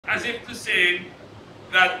as if to say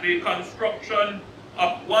that the construction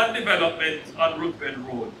of one development on RUTHVEN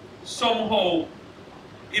Road somehow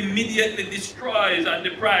immediately destroys and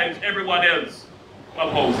deprives everyone else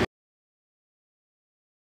of housing.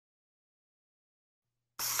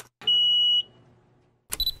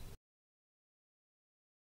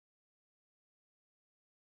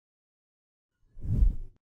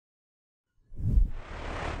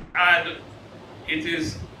 And it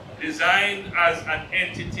is designed as an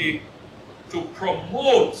entity to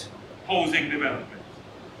promote housing development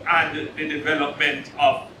and the development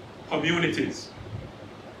of communities.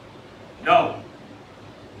 Now,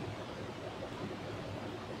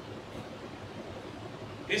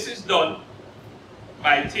 this is done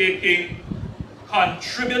by taking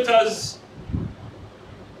contributors'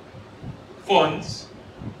 funds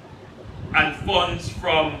and funds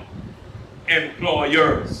from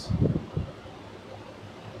employers.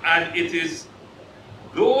 And it is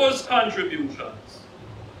those contributions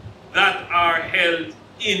that are held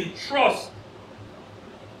in trust.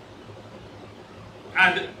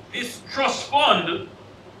 And this trust fund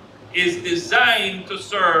is designed to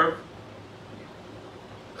serve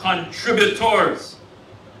contributors.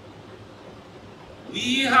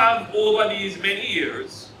 We have, over these many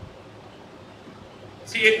years,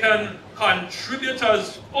 taken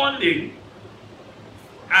contributors' funding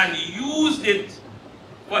and used it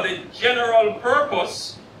for the general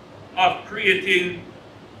purpose of creating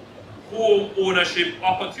home ownership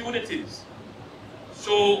opportunities.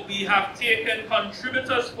 So we have taken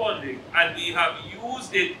contributors' funding and we have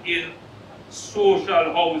used it in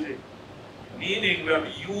social housing, meaning we have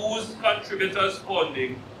used contributors'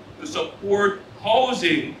 funding to support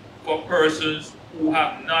housing for persons who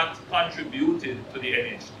have not contributed to the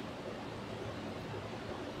NHT.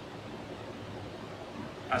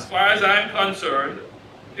 As far as I'm concerned,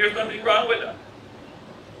 there's nothing wrong with that,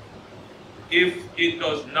 if it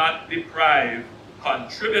does not deprive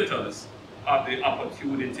contributors of the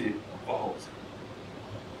opportunity for housing,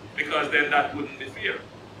 because then that wouldn't be fair.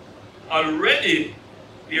 Already,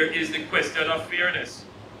 there is the question of fairness.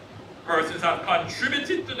 Persons have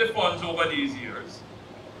contributed to the funds over these years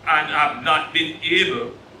and have not been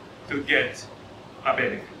able to get a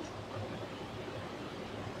benefit.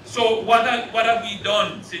 So what have we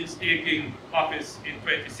done since taking office in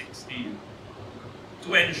 2016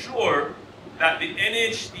 to ensure that the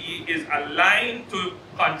NHT is aligned to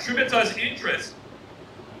contributors' interests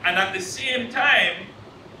and at the same time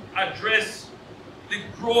address the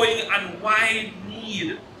growing and wide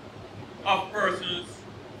need of persons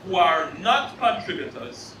who are not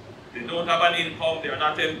contributors? They don't have an income, they're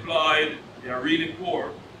not employed, they are really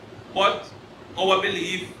poor. But our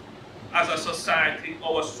belief as a society,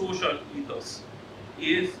 our social ethos,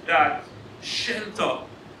 is that shelter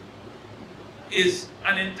is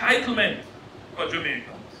an entitlement for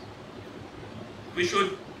Jamaicans. We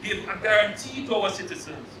should give a guarantee to our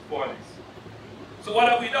citizens for this. So what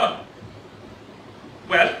have we done?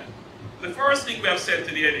 Well, the first thing we have said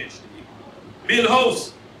to the NHT, build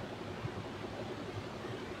house.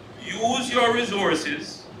 Use your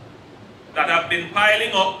resources that have been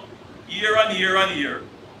piling up year on year on year,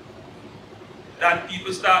 that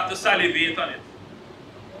people start to salivate on it.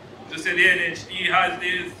 To say the NHT has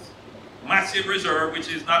this massive reserve, which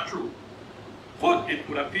is not true. But it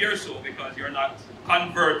would appear so because you're not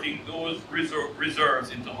converting those reserves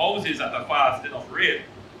into houses at a fast enough rate.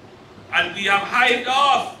 And we have hived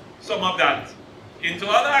off some of that into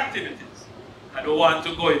other activities. I don't want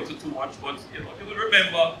to go into too much, but you will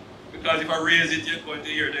remember, because if I raise it, you're going to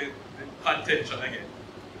hear the contention again.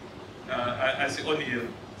 I see O'Neill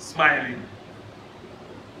smiling.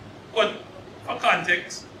 But for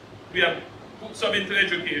context, we have put some into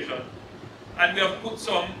education, and we have put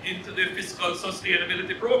some into the fiscal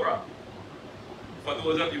sustainability program. For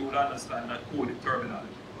those of you who understand that coded terminology,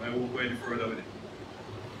 I won't go any further with it.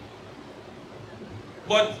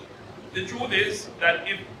 But the truth is that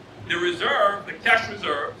if the reserve, the cash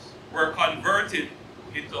reserves, were converted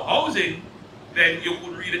into housing, then you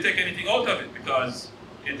couldn't really take anything out of it because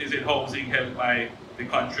it is in housing held by the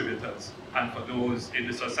contributors and for those in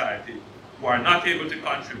the society who are not able to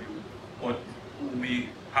contribute but who we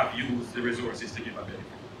have used the resources to give a benefit.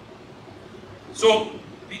 So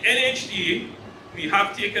the NHT, we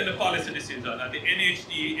have taken the policy decision and the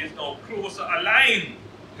NHT is now closer aligned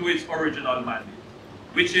to its original mandate,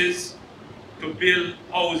 which is to build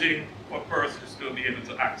housing for persons to be able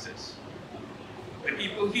to access. The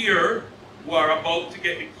people here who are about to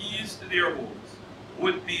get the keys to their homes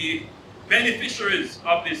would be beneficiaries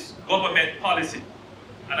of this government policy.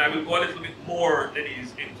 And I will go a little bit more,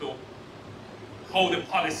 Denise, into how the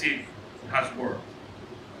policy has worked.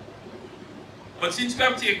 But since we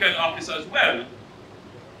have taken office as well,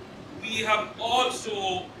 we have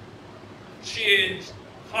also changed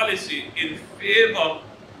policy in favor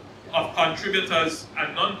of contributors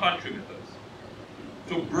and non-contributors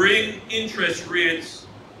to bring interest rates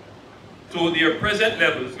to their present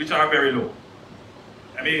levels, which are very low.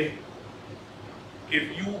 I mean,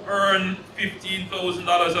 if you earn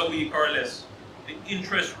 $15,000 a week or less, the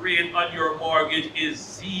interest rate on your mortgage is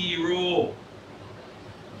zero.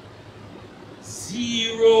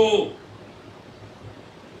 Zero.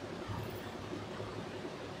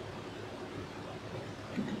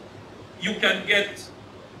 You can get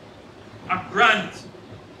a grant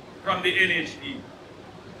from the NHT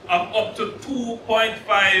of up to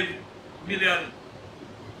 2.5 million.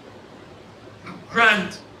 A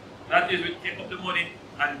grant. That is, we take up the money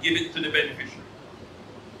and give it to the beneficiary.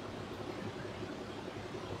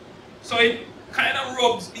 So it kind of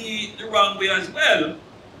rubs me the wrong way as well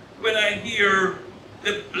when I hear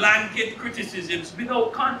the blanket criticisms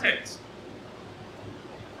without context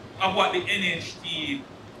of what the NHT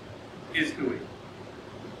is doing.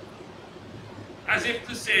 As if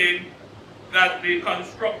to say that the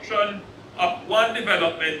construction of one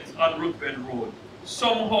development on RUTHVEN Road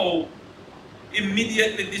somehow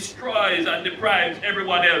immediately destroys and deprives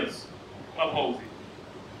everyone else of housing.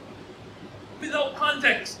 Without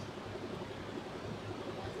context.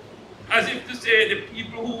 As if to say the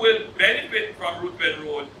people who will benefit from RUTHVEN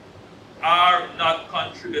Road are not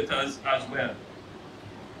contributors as well.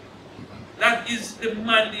 That is the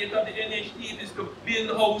mandate of the NHT, is to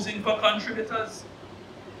build housing for contributors.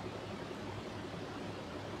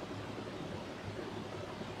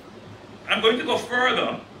 I'm going to go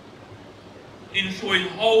further in showing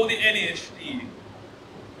how the NHT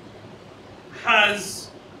has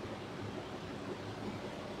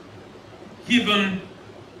given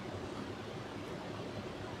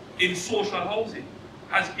in social housing,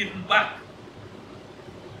 has given back.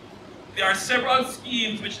 There are several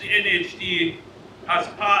schemes which the NHT has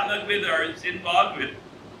partnered with or is involved with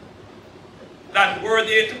that were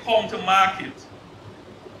they to come to market,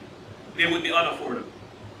 they would be unaffordable.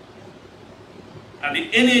 And the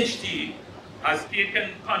NHT has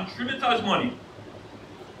taken contributors' money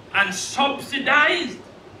and subsidized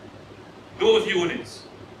those units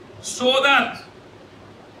so that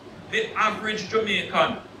the average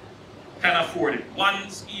Jamaican can afford it. One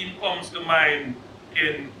scheme comes to mind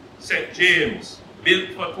in St. James,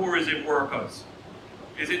 built for tourism workers.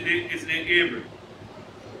 Is it the Avery?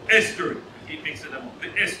 Estuary, keep mixing them up,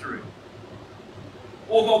 the Estuary.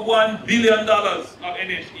 Over $1 billion of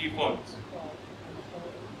NHT funds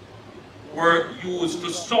were used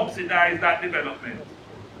to subsidize that development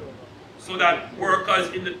so that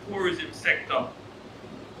workers in the tourism sector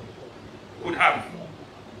could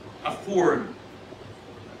afford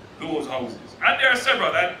those houses. And there are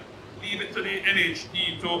several, and leave it to the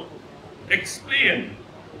NHT to explain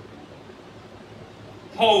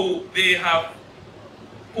how they have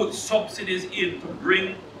put subsidies in to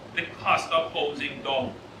bring the cost of housing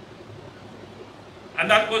down. And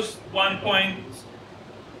that was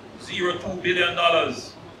 $1.02 billion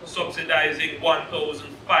subsidizing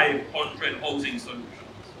 1,500 housing solutions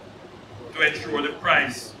to ensure the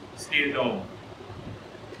price stayed down.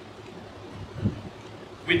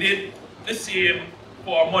 We did the same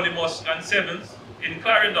for Money Musk and Sevens in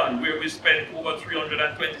Clarendon, where we spent over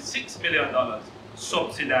 $326 million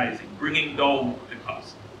subsidizing, bringing down the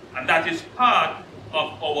cost. And that is part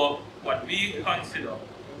of our, what we consider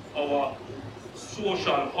our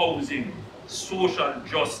social housing, social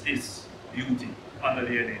justice duty under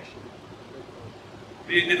the NHT.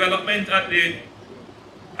 The development at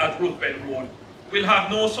RUTHVEN Road will have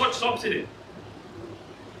no such subsidy.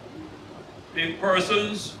 The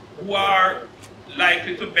persons who are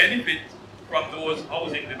likely to benefit from those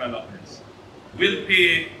housing developments will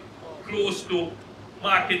pay close to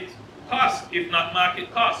market cost, if not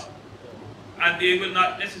market cost. And they will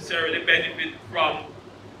not necessarily benefit from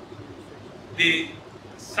the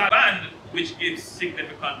band, which gives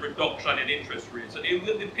significant reduction in interest rates. So they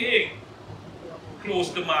will be paying close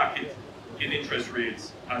to market in interest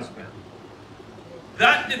rates as well.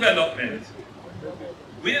 That development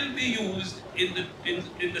will be used in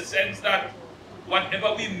the sense that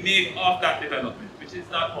whatever we make of that development, which is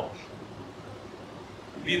not much,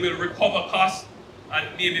 we will recover costs and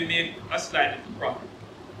maybe make a slight little profit.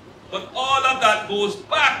 But all of that goes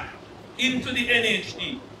back into the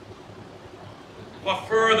NHT for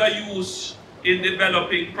further use in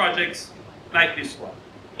developing projects like this one.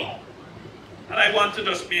 And I want to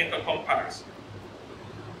just make a comparison.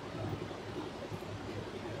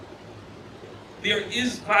 There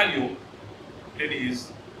is value,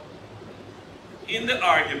 ladies, in the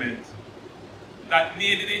argument that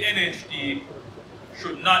maybe the NHT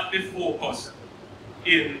should not be focused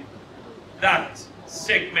in that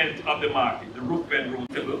segment of the market, the RUTHVEN road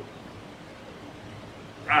table.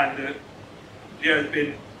 And there has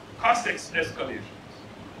been cost escalations.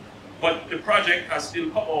 But the project has still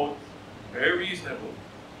come out very reasonable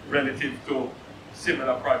relative to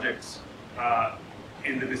similar projects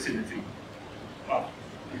in the vicinity of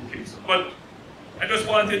UK. But I just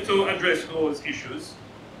wanted to address those issues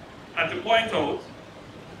and to point out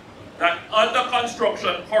that under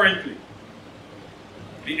construction currently,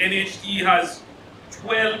 the NHT has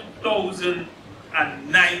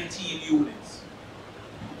 12,019 units.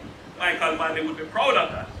 Michael Manley would be proud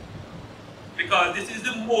of that, because this is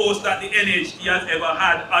the most that the NHT has ever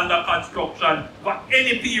had under construction for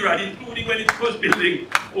any period, including when it was building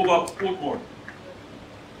over Portmore.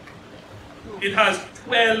 It has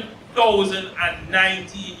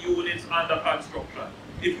 12,019 units under construction.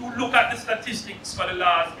 If you look at the statistics for the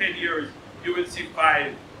last 10 years, you will see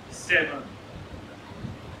 5, 7.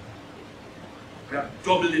 We have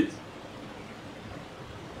doubled it.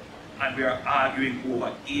 And we are arguing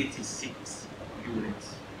over 86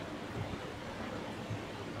 units.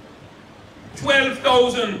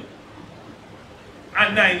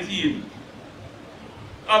 12,019,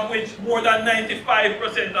 of which more than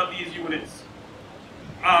 95% of these units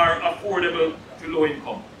are affordable to low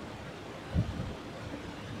income.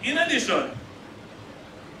 In addition,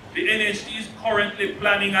 the NHT is currently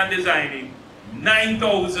planning and designing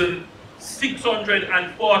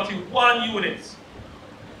 9,641 units.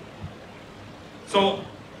 So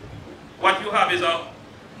what you have is a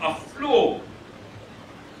flow.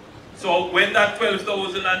 So when that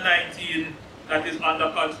 12,019 that is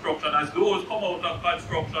under construction, as those come out of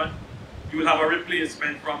construction, you will have a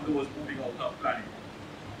replacement from those moving out of planning.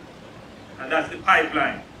 And that's the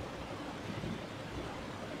pipeline.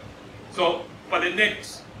 So for the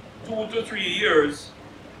next 2 to 3 years,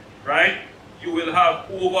 right, you will have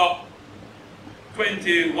over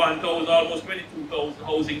 21,000, almost 22,000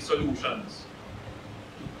 housing solutions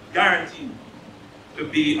guaranteed to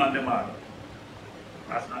be on the market.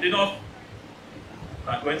 That's not enough.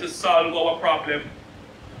 Not going to solve our problem,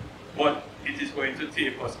 but it is going to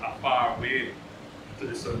take us a far way to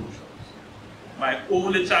the solutions. My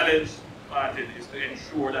only challenge, Martin, is to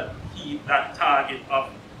ensure that we keep that target of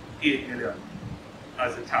 8 million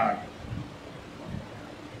as a target.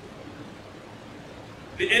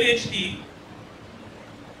 The NHT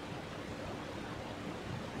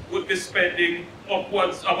would be spending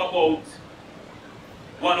upwards of about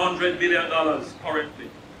 $100 billion currently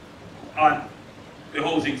on the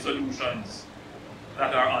housing solutions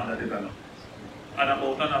that are under development, and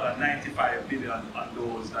about another $95 billion on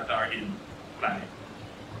those that are in planning.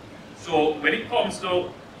 So when it comes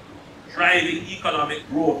to driving economic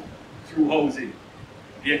growth through housing,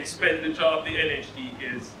 the expenditure of the NHT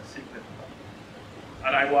is significant.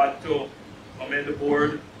 And I want to commend the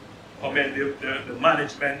board, commend the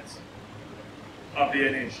management of the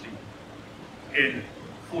NHT in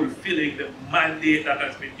fulfilling the mandate that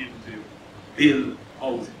has been given to build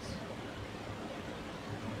houses.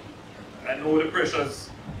 I know the pressures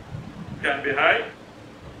can be high,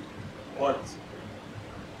 but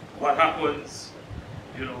what happens,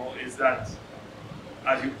 you know, is that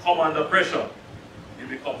as you come under pressure, you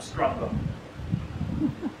become stronger.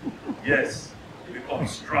 Yes, you become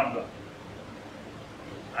stronger.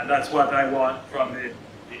 And that's what I want from the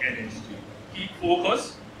NHT. Keep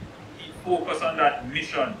focus on that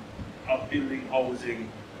mission of building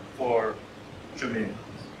housing for Jamaicans.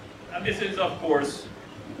 And this is, of course,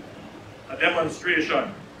 a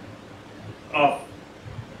demonstration of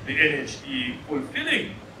the NHT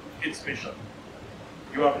fulfilling its mission.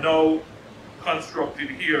 You have now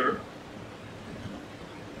constructed here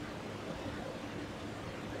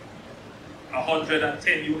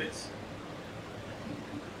 110 units,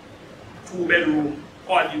 2-bedroom,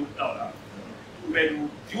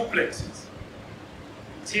 2-bedroom duplexes.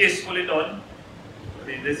 Tastefully done. I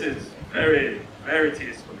mean, this is very, very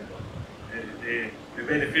tastefully done. The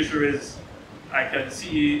beneficiaries, I can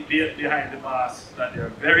see behind the mask that they're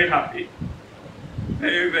very happy,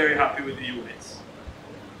 very, very happy with the units.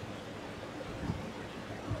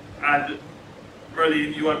 And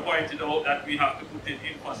Berlin, you had pointed out that we have to put in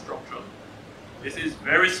infrastructure. This is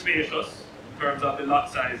very spacious in terms of the lot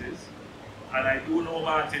sizes. And I do know,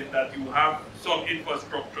 Martin, that you have some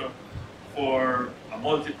infrastructure for a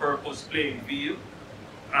multi-purpose playing field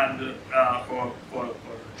and for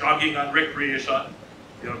jogging and recreation.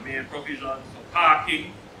 You have made provisions for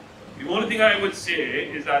parking. The only thing I would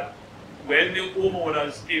say is that when the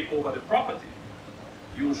homeowners take over the property,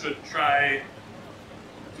 you should try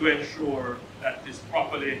to ensure that it is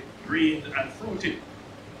properly greened and fruited.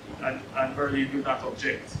 And Burley do not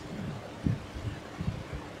object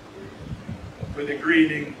with the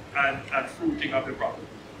greening and fruiting of the property.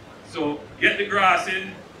 So get the grass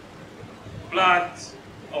in, plant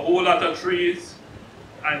a whole lot of trees,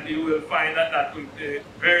 and you will find that that will be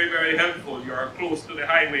very, very helpful. You are close to the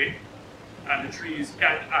highway, and the trees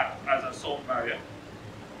can act as a sound barrier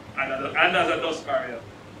and as a dust barrier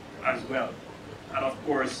as well. And of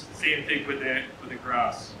course, same thing with the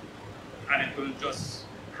grass. And it will just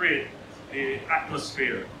create the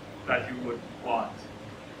atmosphere that you would want.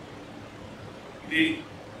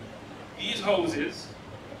 These houses,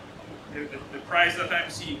 the price that I'm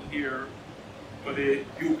seeing here for the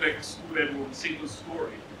duplex 2-bedroom single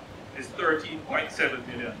story is $13.7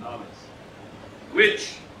 million,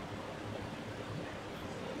 which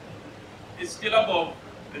is still above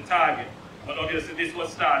the target. But obviously this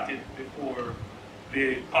was started before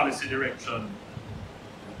the policy direction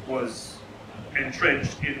was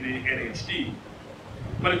entrenched in the NHT.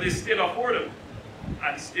 But it is still affordable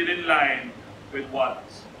and still in line with what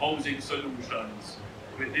housing solutions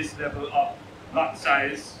with this level of lot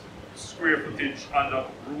size, square footage under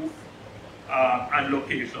roof and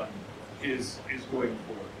location is going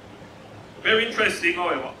for. Very interesting,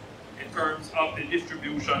 however, in terms of the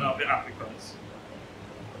distribution of the applicants.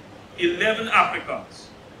 11 applicants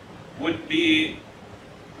would be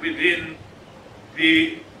within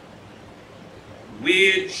the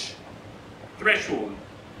wage threshold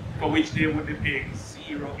for which they would be paying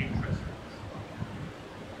 0 interest rates,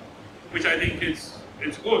 which I think it's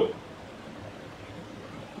good.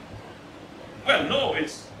 Well, no,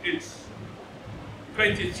 it's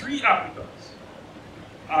 23 applicants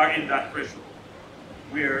are in that threshold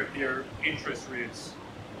where their interest rates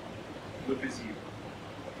would be 0.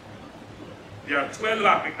 There are 12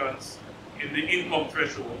 applicants in the income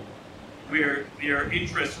threshold where their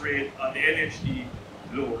interest rate on the NHT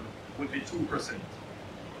loan would be 2%.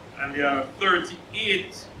 And there are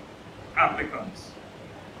 38 applicants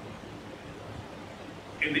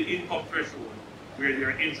in the income threshold where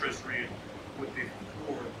their interest rate would be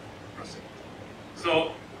 4%.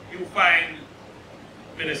 So you find,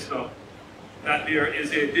 Minister, that there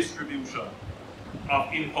is a distribution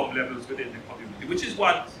of income levels within the community, which is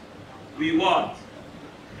what we want.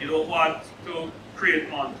 You don't want to create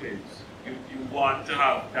enclaves. You want to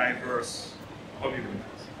have diverse communities.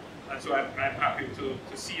 And so I'm happy to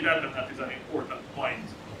see that, and that is an important point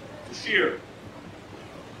to share.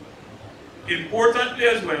 Importantly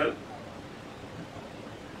as well,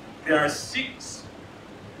 there are 6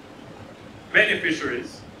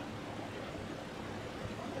 beneficiaries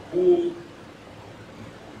who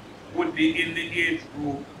would be in the age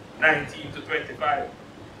group 19 to 25.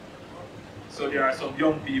 So there are some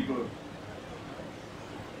young people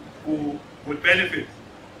who would benefit.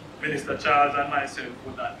 Minister Charles and myself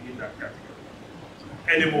would not be in that category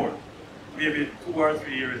anymore, maybe 2 or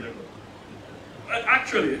 3 years ago. But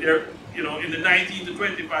actually, there, in the 19 to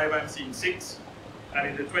 25, I'm seeing 6, and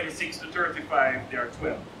in the 26 to 35, there are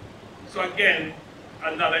 12. So again,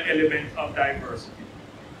 another element of diversity.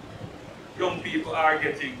 Young people are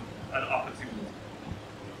getting an opportunity.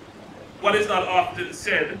 What is not often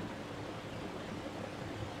said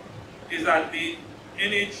is that the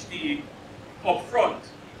NHT upfront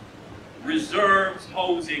reserves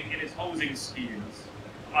housing in its housing schemes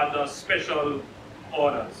under special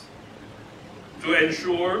orders to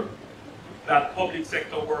ensure that public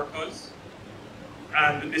sector workers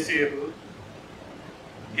and the disabled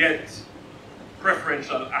get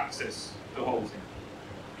preferential access to housing.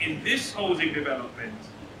 In this housing development,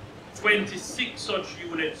 26 such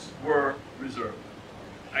units were reserved.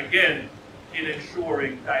 Again, in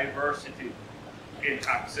ensuring diversity in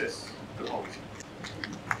access to housing.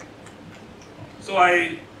 So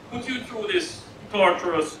I put you through this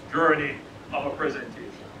torturous journey of a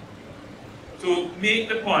presentation to make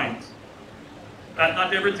the point that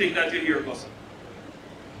not everything that you hear gossip,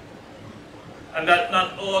 and that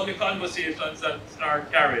not all the conversations that are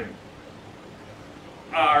carried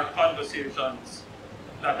are conversations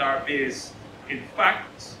that are based in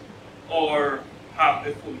facts or have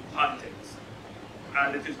the full context.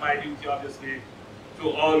 And it is my duty, obviously, to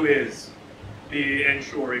always be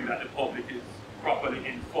ensuring that the public is properly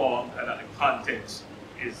informed and that the context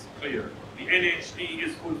is clear. The NHT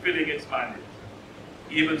is fulfilling its mandate.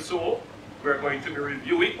 Even so, we're going to be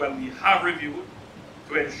reviewing, well, we have reviewed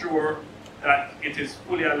to ensure that it is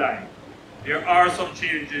fully aligned. There are some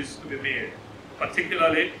changes to be made,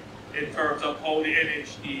 particularly in terms of how the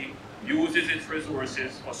NHT uses its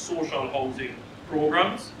resources for social housing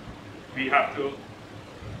programs. We have to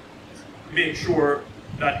make sure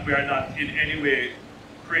that we are not in any way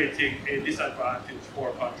creating a disadvantage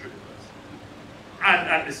for contributors. And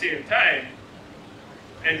at the same time,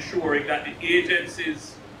 ensuring that the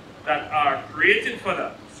agencies that are created for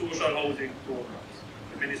that, social housing programs,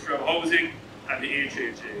 the Ministry of Housing and the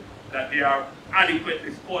HHA, that they are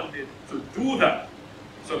adequately funded to do that.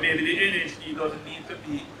 So maybe the NHT doesn't need to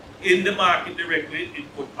be in the market directly, it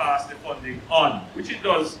could pass the funding on, which it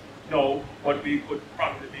does now, but we could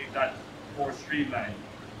probably make that more streamlined.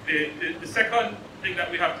 The second thing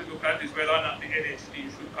that we have to look at is whether or not the NHT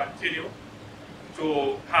should continue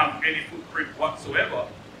to have any footprint whatsoever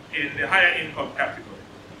in the higher income category,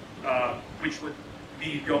 which would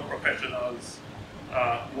mean young professionals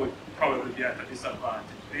would probably be at a disadvantage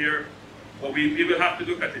there. But we will have to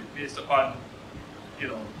look at it based upon, you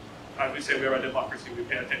know, as we say, we're a democracy, we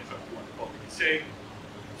pay attention to what the public is saying.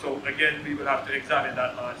 So again, we will have to examine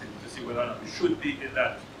that margin to see whether or not we should be in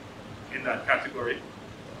that category.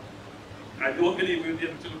 I don't believe we'll be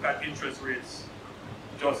able to look at interest rates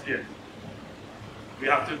just yet. We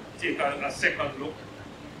have to take a second look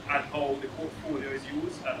at how the portfolio is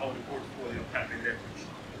used and how the portfolio can be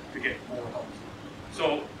leveraged to get more housing.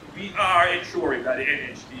 So we are ensuring that the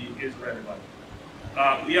NHT is relevant.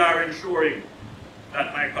 We are ensuring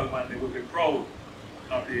that Michael Manley will be proud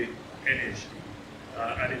of the NHT.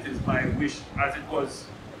 And it is my wish, as it was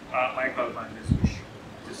Michael Manley's wish,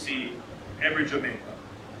 to see every Jamaican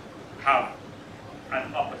have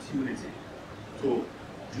an opportunity to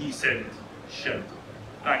decent shelter.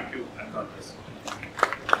 Thank you, and God bless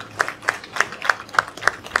you.